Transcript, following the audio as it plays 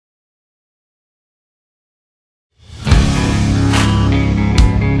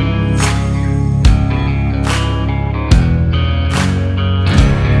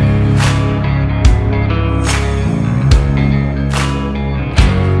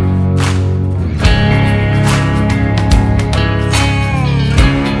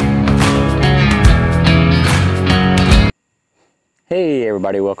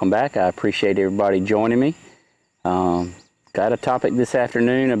everybody, welcome back. I appreciate everybody joining me. Got a topic this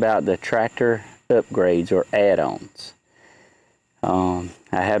afternoon about the tractor upgrades or add-ons. I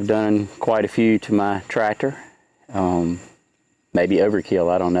have done quite a few to my tractor. Maybe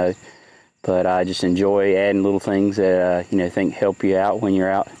overkill, I don't know. But I just enjoy adding little things that think help you out when you're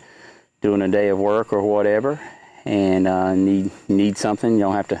out doing a day of work or whatever, and need something. You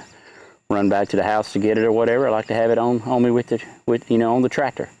don't have to run back to the house to get it or whatever. I like to have it on me on the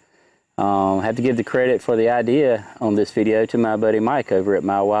tractor. I have to give the credit for the idea on this video to my buddy Mike over at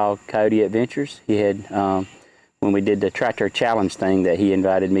My Wild Coyote Adventures. He had when we did the tractor challenge thing that he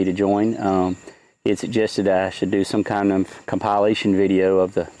invited me to join. He had suggested I should do some kind of compilation video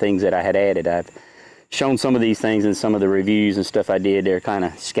of the things that I had added. I've shown some of these things in some of the reviews and stuff I did. They're kind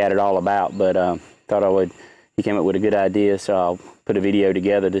of scattered all about, but thought he came up with a good idea, so I'll put a video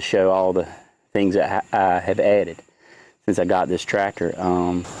together to show all the things that I have added since I got this tractor.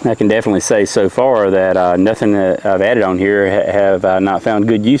 I can definitely say so far that nothing that I've added on here have not found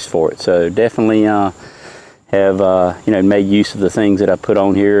good use for it. So definitely have made use of the things that I put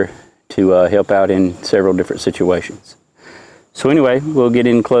on here to help out in several different situations. So anyway, we'll get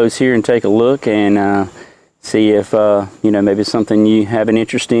in close here and take a look and see if maybe it's something you have an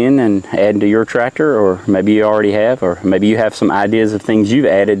interest in and add to your tractor, or maybe you already have, or maybe you have some ideas of things you've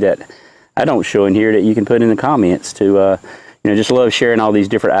added that I don't show in here that you can put in the comments. To just love sharing all these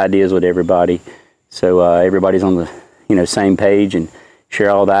different ideas with everybody, so everybody's on the same page and share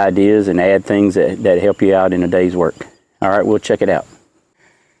all the ideas and add things that help you out in a day's work. All right, we'll check it out.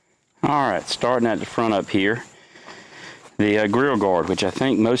 All right, starting at the front up here, the grill guard, which I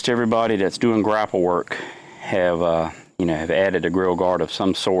think most everybody that's doing grapple work have added a grill guard of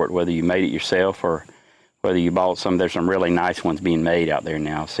some sort, whether you made it yourself or whether you bought some. There's some really nice ones being made out there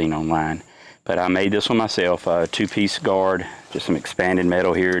now, I've seen online. But I made this one myself, a two-piece guard, just some expanded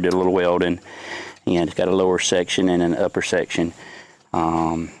metal here, did a little welding, and it's got a lower section and an upper section.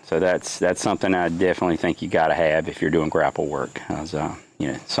 So that's something I definitely think you gotta have if you're doing grapple work.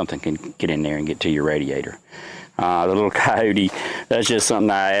 Something can get in there and get to your radiator. The little Coyote, that's just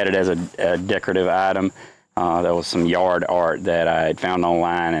something I added as a decorative item. That was some yard art that I had found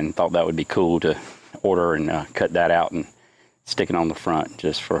online and thought that would be cool to order and cut that out and stick it on the front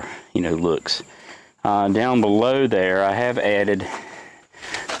just for looks. Down below there I have added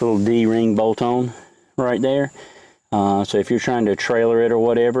a little D-ring bolt-on right there. So if you're trying to trailer it or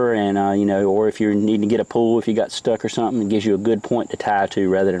whatever, and or if you're needing to get a pull, if you got stuck or something, it gives you a good point to tie to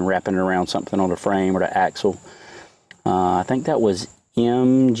rather than wrapping it around something on the frame or the axle. I think that was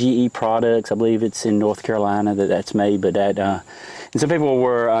MGE Products. I believe it's in North Carolina that's made, but that and some people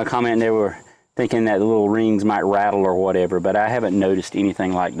were commenting, they were thinking that the little rings might rattle or whatever, but I haven't noticed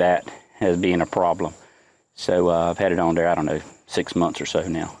anything like that as being a problem. So I've had it on there, I don't know, 6 months or so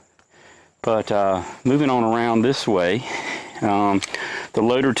now. But moving on around this way, the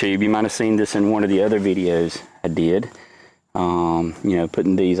loader tube, you might have seen this in one of the other videos I did.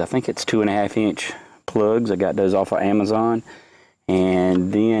 Putting these, I think it's 2.5-inch plugs. I got those off of Amazon.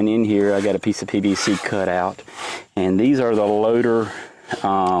 And then in here I got a piece of PVC cut out. And these are the loader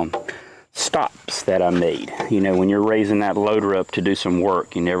stops that I made. When you're raising that loader up to do some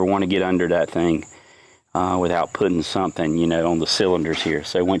work, you never want to get under that thing without putting something, on the cylinders here.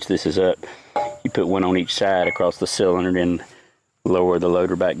 So once this is up, you put one on each side across the cylinder, then lower the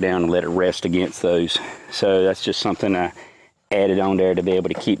loader back down and let it rest against those. So that's just something I added on there to be able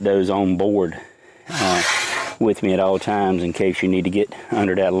to keep those on board with me at all times in case you need to get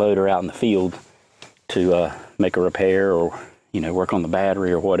under that loader out in the field to make a repair or work on the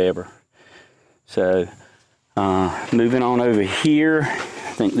battery or whatever. So moving on over here,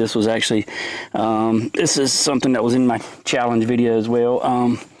 I think this was actually this is something that was in my challenge video as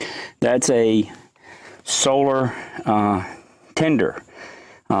well. That's a solar tender.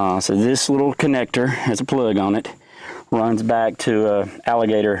 So this little connector has a plug on it, runs back to a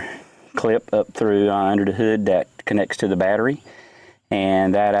alligator clip up through under the hood that connects to the battery,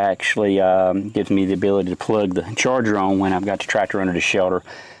 and that actually gives me the ability to plug the charger on when I've got the tractor under the shelter.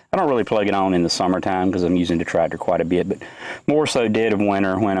 I don't really plug it on in the summertime because I'm using the tractor quite a bit, but more so dead of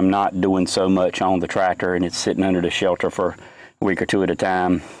winter when I'm not doing so much on the tractor and it's sitting under the shelter for a week or two at a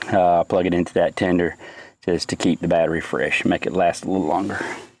time. Plug it into that tender just to keep the battery fresh, make it last a little longer.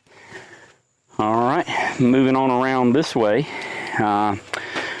 All right, moving on around this way,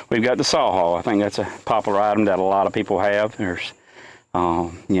 we've got the saw haul. I think that's a popular item that a lot of people have. There's,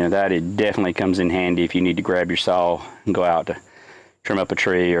 that it definitely comes in handy if you need to grab your saw and go out to trim up a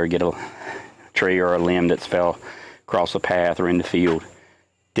tree or get a tree or a limb that's fell across the path or in the field.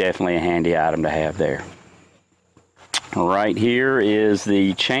 Definitely a handy item to have there. Right here is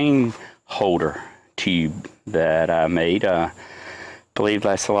the chain holder tube that I made. I believe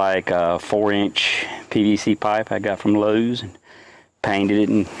that's like a 4-inch PVC pipe I got from Lowe's, and painted it,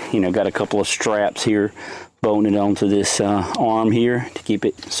 and got a couple of straps here bolting it onto this arm here to keep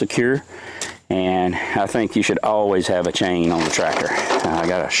it secure. And I think you should always have a chain on the tractor. I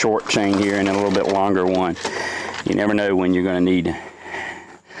got a short chain here and a little bit longer one. You never know when you're going to need to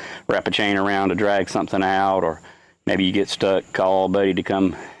wrap a chain around to drag something out, or maybe you get stuck, call a buddy to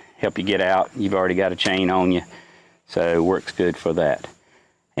come help you get out. You've already got a chain on you, so it works good for that.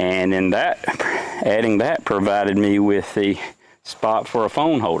 And then adding that provided me with the spot for a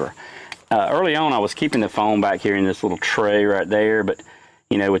phone holder. Early on I was keeping the phone back here in this little tray right there, but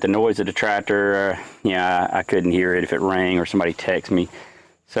with the noise of the tractor, I couldn't hear it if it rang or somebody texted me.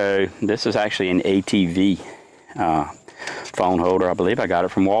 So this is actually an ATV phone holder. I believe I got it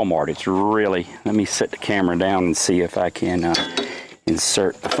from Walmart. It's really, let me set the camera down and see if I can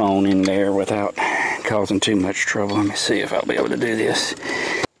insert the phone in there without causing too much trouble. Let me see if I'll be able to do this.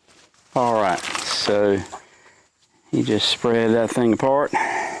 All right, so you just spread that thing apart,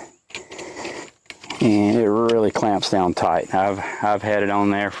 and it really clamps down tight. I've had it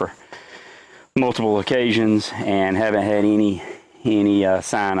on there for multiple occasions and haven't had any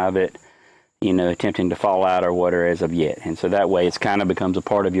sign of it attempting to fall out or whatever as of yet. And so that way it's kind of becomes a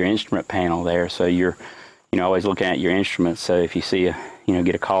part of your instrument panel there, so you're always looking at your instruments. So if you see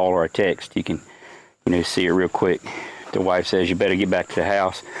get a call or a text, you can see it real quick. The wife says you better get back to the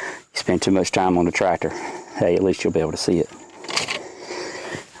house, you spend too much time on the tractor. Hey, at least you'll be able to see it.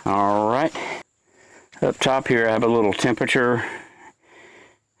 All right, up top here I have a little temperature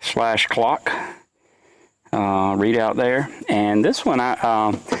 / clock readout there, and this one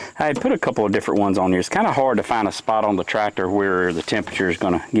I had put a couple of different ones on here. It's kind of hard to find a spot on the tractor where the temperature is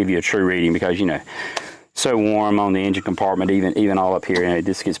going to give you a true reading, because so warm on the engine compartment, even all up here, and it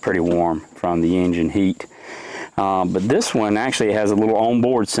just gets pretty warm from the engine heat. But this one actually has a little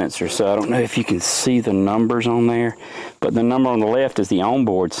onboard sensor, so I don't know if you can see the numbers on there, but the number on the left is the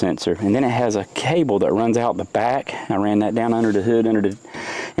onboard sensor, and then it has a cable that runs out the back. I ran that down under the hood, under the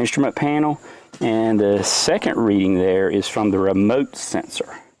instrument panel, and the second reading there is from the remote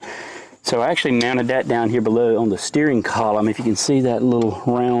sensor. So I actually mounted that down here below on the steering column. If you can see that little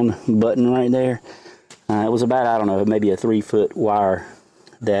round button right there, it was about, I don't know, maybe a 3-foot wire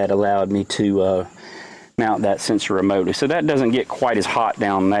that allowed me to mount that sensor remotely. So that doesn't get quite as hot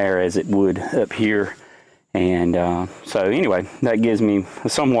down there as it would up here. And so anyway, that gives me a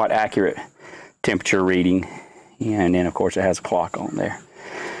somewhat accurate temperature reading. And then of course it has a clock on there.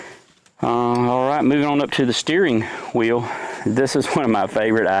 All right, moving on up to the steering wheel. This is one of my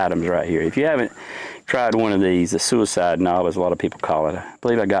favorite items right here. If you haven't tried one of these, the suicide knob, as a lot of people call it, I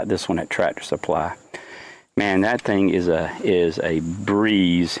believe I got this one at Tractor Supply. Man, that thing is a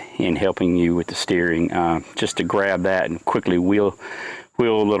breeze in helping you with the steering. Just to grab that and quickly wheel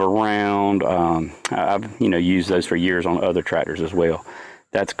it around. I've used those for years on other tractors as well.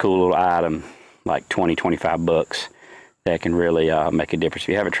 That's a cool little item, like 20-25 bucks, that can really make a difference. If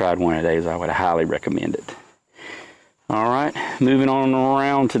you haven't tried one of these, I would highly recommend it. All right, moving on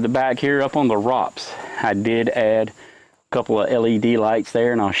around to the back here, up on the ROPS, I did add a couple of LED lights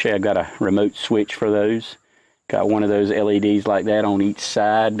there, and I'll show you. I've got a remote switch for those. Got one of those LEDs like that on each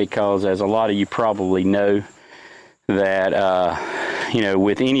side, because as a lot of you probably know, that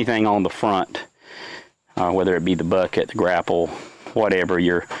with anything on the front, whether it be the bucket, the grapple, whatever,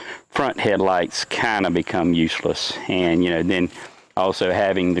 your front headlights kind of become useless. And then also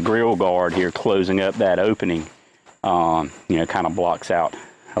having the grill guard here closing up that opening kind of blocks out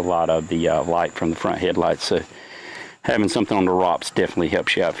a lot of the light from the front headlights. So having something on the ROPS definitely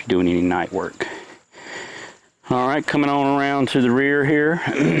helps you out if you're doing any night work. All right, coming on around to the rear here.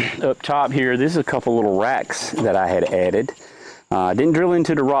 Up top here, this is a couple little racks that I had added. I didn't drill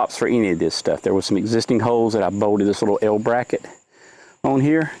into the ROPS for any of this stuff. There was some existing holes that I bolted this little L bracket on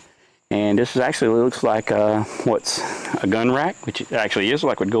here. And this is actually looks like what's a gun rack, which it actually is,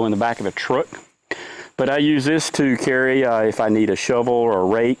 like would go in the back of a truck. But I use this to carry if I need a shovel or a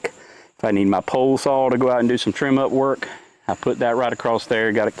rake, if I need my pole saw to go out and do some trim up work. I put that right across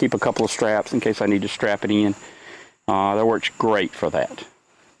there. Got to keep a couple of straps in case I need to strap it in. That works great for that.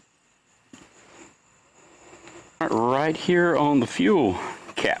 Right here on the fuel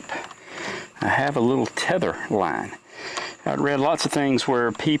cap, I have a little tether line. I'd read lots of things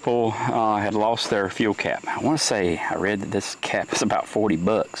where people had lost their fuel cap. I want to say I read that this cap is about 40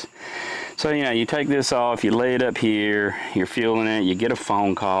 bucks. So you take this off, you lay it up here, you're fueling it, you get a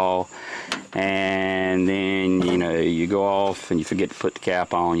phone call, and then you go off and you forget to put the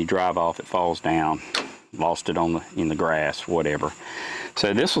cap on, you drive off, it falls down. lost it in the grass, whatever.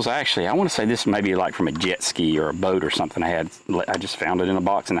 So this was actually, I want to say this may be like from a jet ski or a boat or something I just found it in a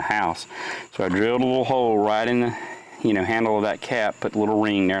box in the house. So I drilled a little hole right in the, handle of that cap, put a little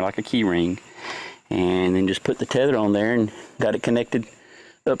ring there like a key ring, and then just put the tether on there and got it connected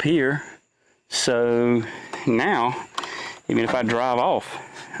up here. So now, even if I drive off,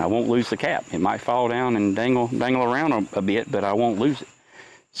 I won't lose the cap. It might fall down and dangle around a bit, but I won't lose it.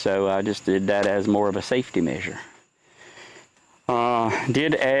 So I just did that as more of a safety measure.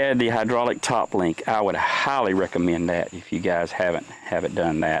 Did add the hydraulic top link. I would highly recommend that if you guys haven't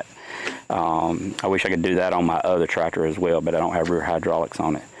done that. I wish I could do that on my other tractor as well, but I don't have rear hydraulics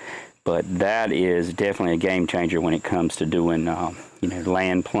on it. But that is definitely a game changer when it comes to doing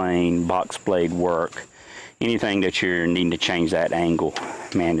land plane, box blade work, anything that you're needing to change that angle.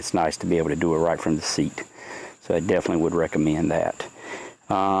 Man, it's nice to be able to do it right from the seat. So I definitely would recommend that.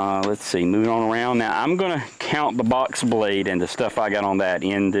 Let's see, moving on around. Now I'm going to count the box blade and the stuff I got on that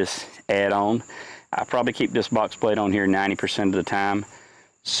in this add-on. I probably keep this box blade on here 90% of the time.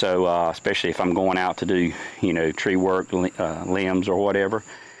 So especially if I'm going out to do, tree work, limbs or whatever.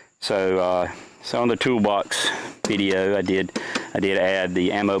 So on the toolbox video, I did add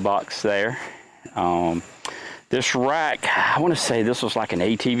the ammo box there. This rack, I want to say this was like an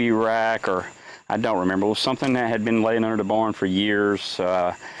ATV rack, or I don't remember. It was something that had been laying under the barn for years.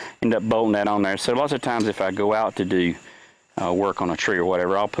 Ended up bolting that on there. So lots of times if I go out to do work on a tree or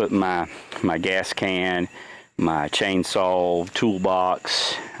whatever, I'll put my gas can, my chainsaw,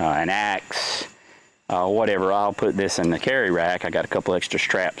 toolbox, an axe, whatever. I'll put this in the carry rack. I got a couple extra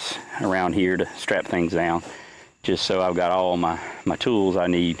straps around here to strap things down, just so I've got all my tools I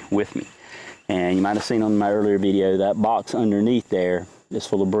need with me. And you might have seen on my earlier video, that box underneath there is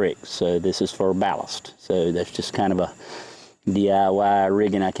full of bricks. So this is for ballast. So that's just kind of a DIY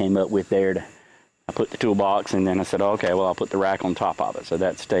rigging I came up with there. I put the toolbox, and then I said, okay, well, I'll put the rack on top of it. So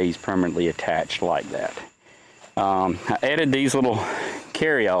that stays permanently attached like that. I added these little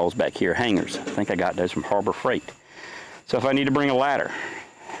carry-alls back here, hangers. I think I got those from Harbor Freight. So if I need to bring a ladder,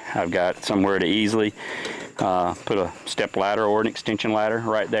 I've got somewhere to easily put a step ladder or an extension ladder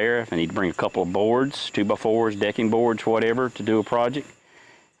right there. If I need to bring a couple of boards, 2x4s, decking boards, whatever, to do a project,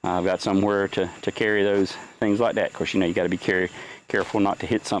 I've got somewhere to carry those things like that. Of course, you got to be careful not to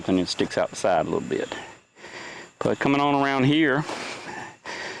hit something that sticks out the side a little bit. But coming on around here,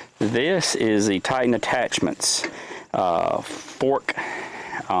 this is the Titan Attachments fork,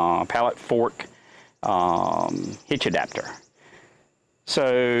 pallet fork hitch adapter.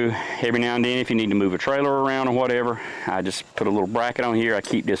 So every now and then, if you need to move a trailer around or whatever, I just put a little bracket on here. I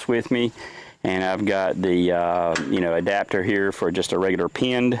keep this with me, and I've got the adapter here for just a regular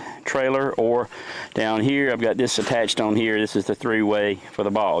pinned trailer, or down here I've got this attached on here. This is the 3-way for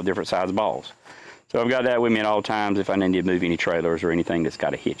the ball, different size balls. So I've got that with me at all times if I need to move any trailers or anything that's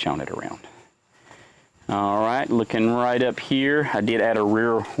got a hitch on it around. All right, looking right up here, I did add a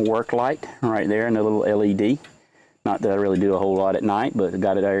rear work light right there and a little LED. Not that I really do a whole lot at night, but I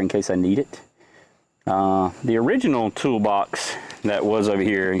got it there in case I need it. The original toolbox that was over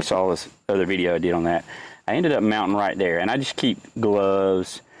here, you saw this other video I did on that, I ended up mounting right there, and I just keep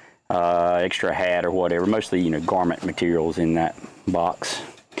gloves, extra hat or whatever, mostly garment materials in that box.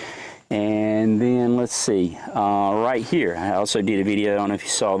 And then let's see, right here, I also did a video, I don't know if you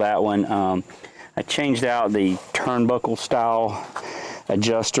saw that one. I changed out the turnbuckle style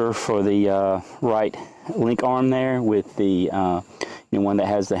adjuster for the right link arm there with the one that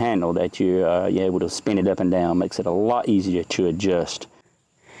has the handle that you're able to spin it up and down. Makes it a lot easier to adjust.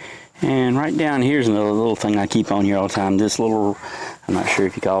 And right down here's another little thing I keep on here all the time. This little, I'm not sure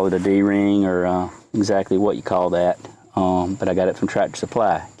if you call it a D-ring or exactly what you call that, but I got it from Tractor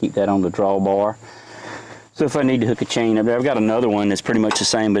Supply. Keep that on the drawbar. So if I need to hook a chain up there, I've got another one that's pretty much the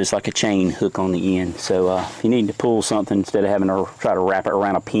same, but it's like a chain hook on the end. So if you need to pull something instead of having to try to wrap it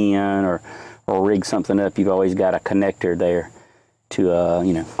around a pin or rig something up, you've always got a connector there to,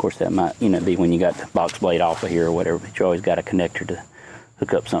 of course that might, be when you got the box blade off of here or whatever, but you always got a connector to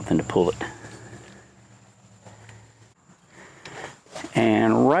hook up something to pull it.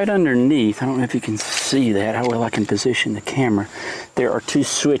 And right underneath, I don't know if you can see that, how well I can position the camera, there are two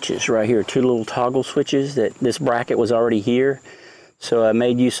switches right here, two little toggle switches that this bracket was already here. So I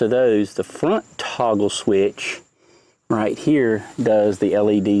made use of those. The front toggle switch right here does the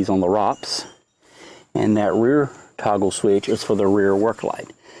LEDs on the ROPS, and that rear toggle switch is for the rear work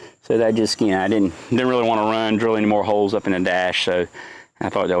light. So that just, I didn't really want to drill any more holes up in the dash, so I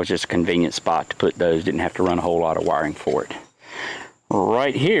thought that was just a convenient spot to put those. Didn't have to run a whole lot of wiring for it.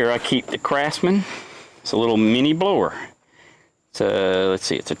 Right here I keep the Craftsman. It's a little mini blower. It's a, let's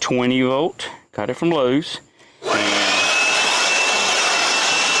see, it's a 20 volt Got it from Lowe's.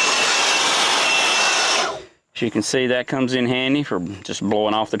 As you can see, that comes in handy for just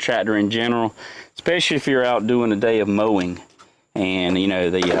blowing off the tractor in general, especially if you're out doing a day of mowing and you know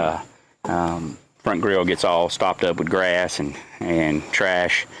the front grill gets all stopped up with grass and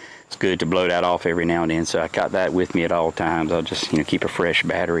trash. It's good to blow that off every now and then, so I got that with me at all times. I'll just keep a fresh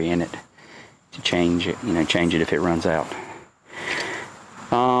battery in it to change it, change it if it runs out.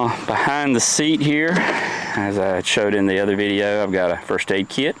 Behind the seat here, as I showed in the other video, I've got a first aid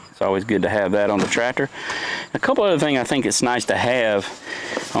kit. It's always good to have that on the tractor. A couple other things I think it's nice to have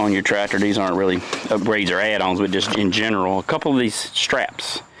on your tractor. These aren't really upgrades or add-ons, but just in general. A couple of these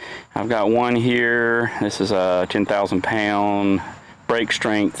straps. I've got one here. This is a 10,000 pound brake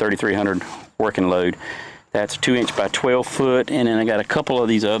strength, 3,300 working load. That's 2" by 12 foot. And then I got a couple of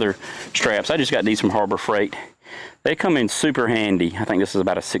these other straps. I just got these from Harbor Freight. They come in super handy. I think this is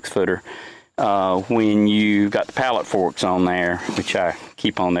about a 6-footer. When you got the pallet forks on there, which I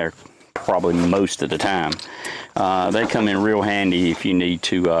keep on there probably most of the time, they come in real handy if you need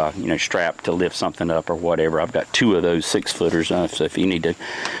to strap to lift something up or whatever. I've got 2 of those 6-footers, so if you need to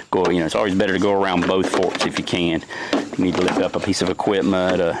go, it's always better to go around both forks if you can. If you need to lift up a piece of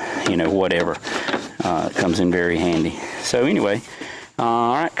equipment, whatever, it comes in very handy. So anyway,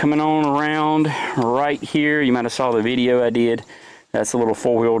 all right, coming on around right here, you might have saw the video I did. That's a little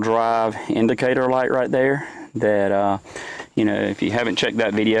 4-wheel drive indicator light right there that, if you haven't checked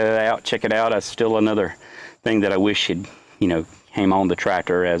that video out, check it out. That's still another thing that I wish had, came on the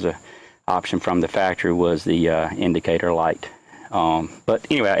tractor as a option from the factory, was the indicator light. But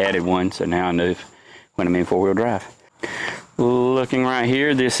anyway, I added one, so now I know when I'm in 4-wheel drive. Looking right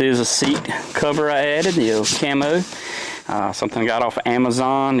here, this is a seat cover I added, the old camo. Something I got off of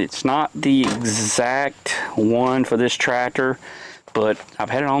Amazon. It's not the exact one for this tractor, but I've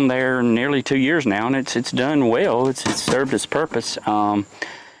had it on there nearly 2 years now, and it's done well. It's served its purpose.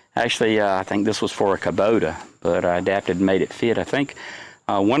 Actually, I think this was for a Kubota, but I adapted and made it fit. I think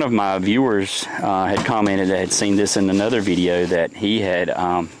one of my viewers had commented that had seen this in another video, that he had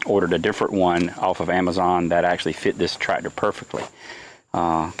ordered a different one off of Amazon that actually fit this tractor perfectly.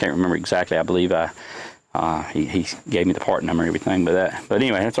 Can't remember exactly. I believe he gave me the part number and everything, but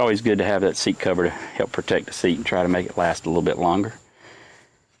anyway, it's always good to have that seat cover to help protect the seat and try to make it last a little bit longer.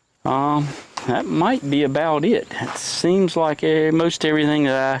 That might be about it. It seems like most everything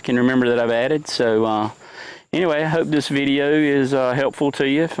that I can remember that I've added. So anyway, I hope this video is helpful to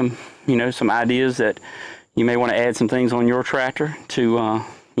you. From some ideas that you may want to add some things on your tractor to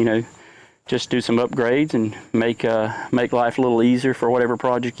just do some upgrades and make life a little easier for whatever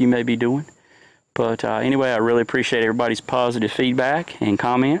project you may be doing. But anyway, I really appreciate everybody's positive feedback and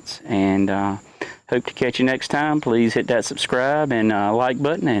comments, and hope to catch you next time. Please hit that subscribe and like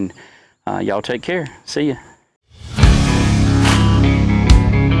button, and y'all take care. See ya.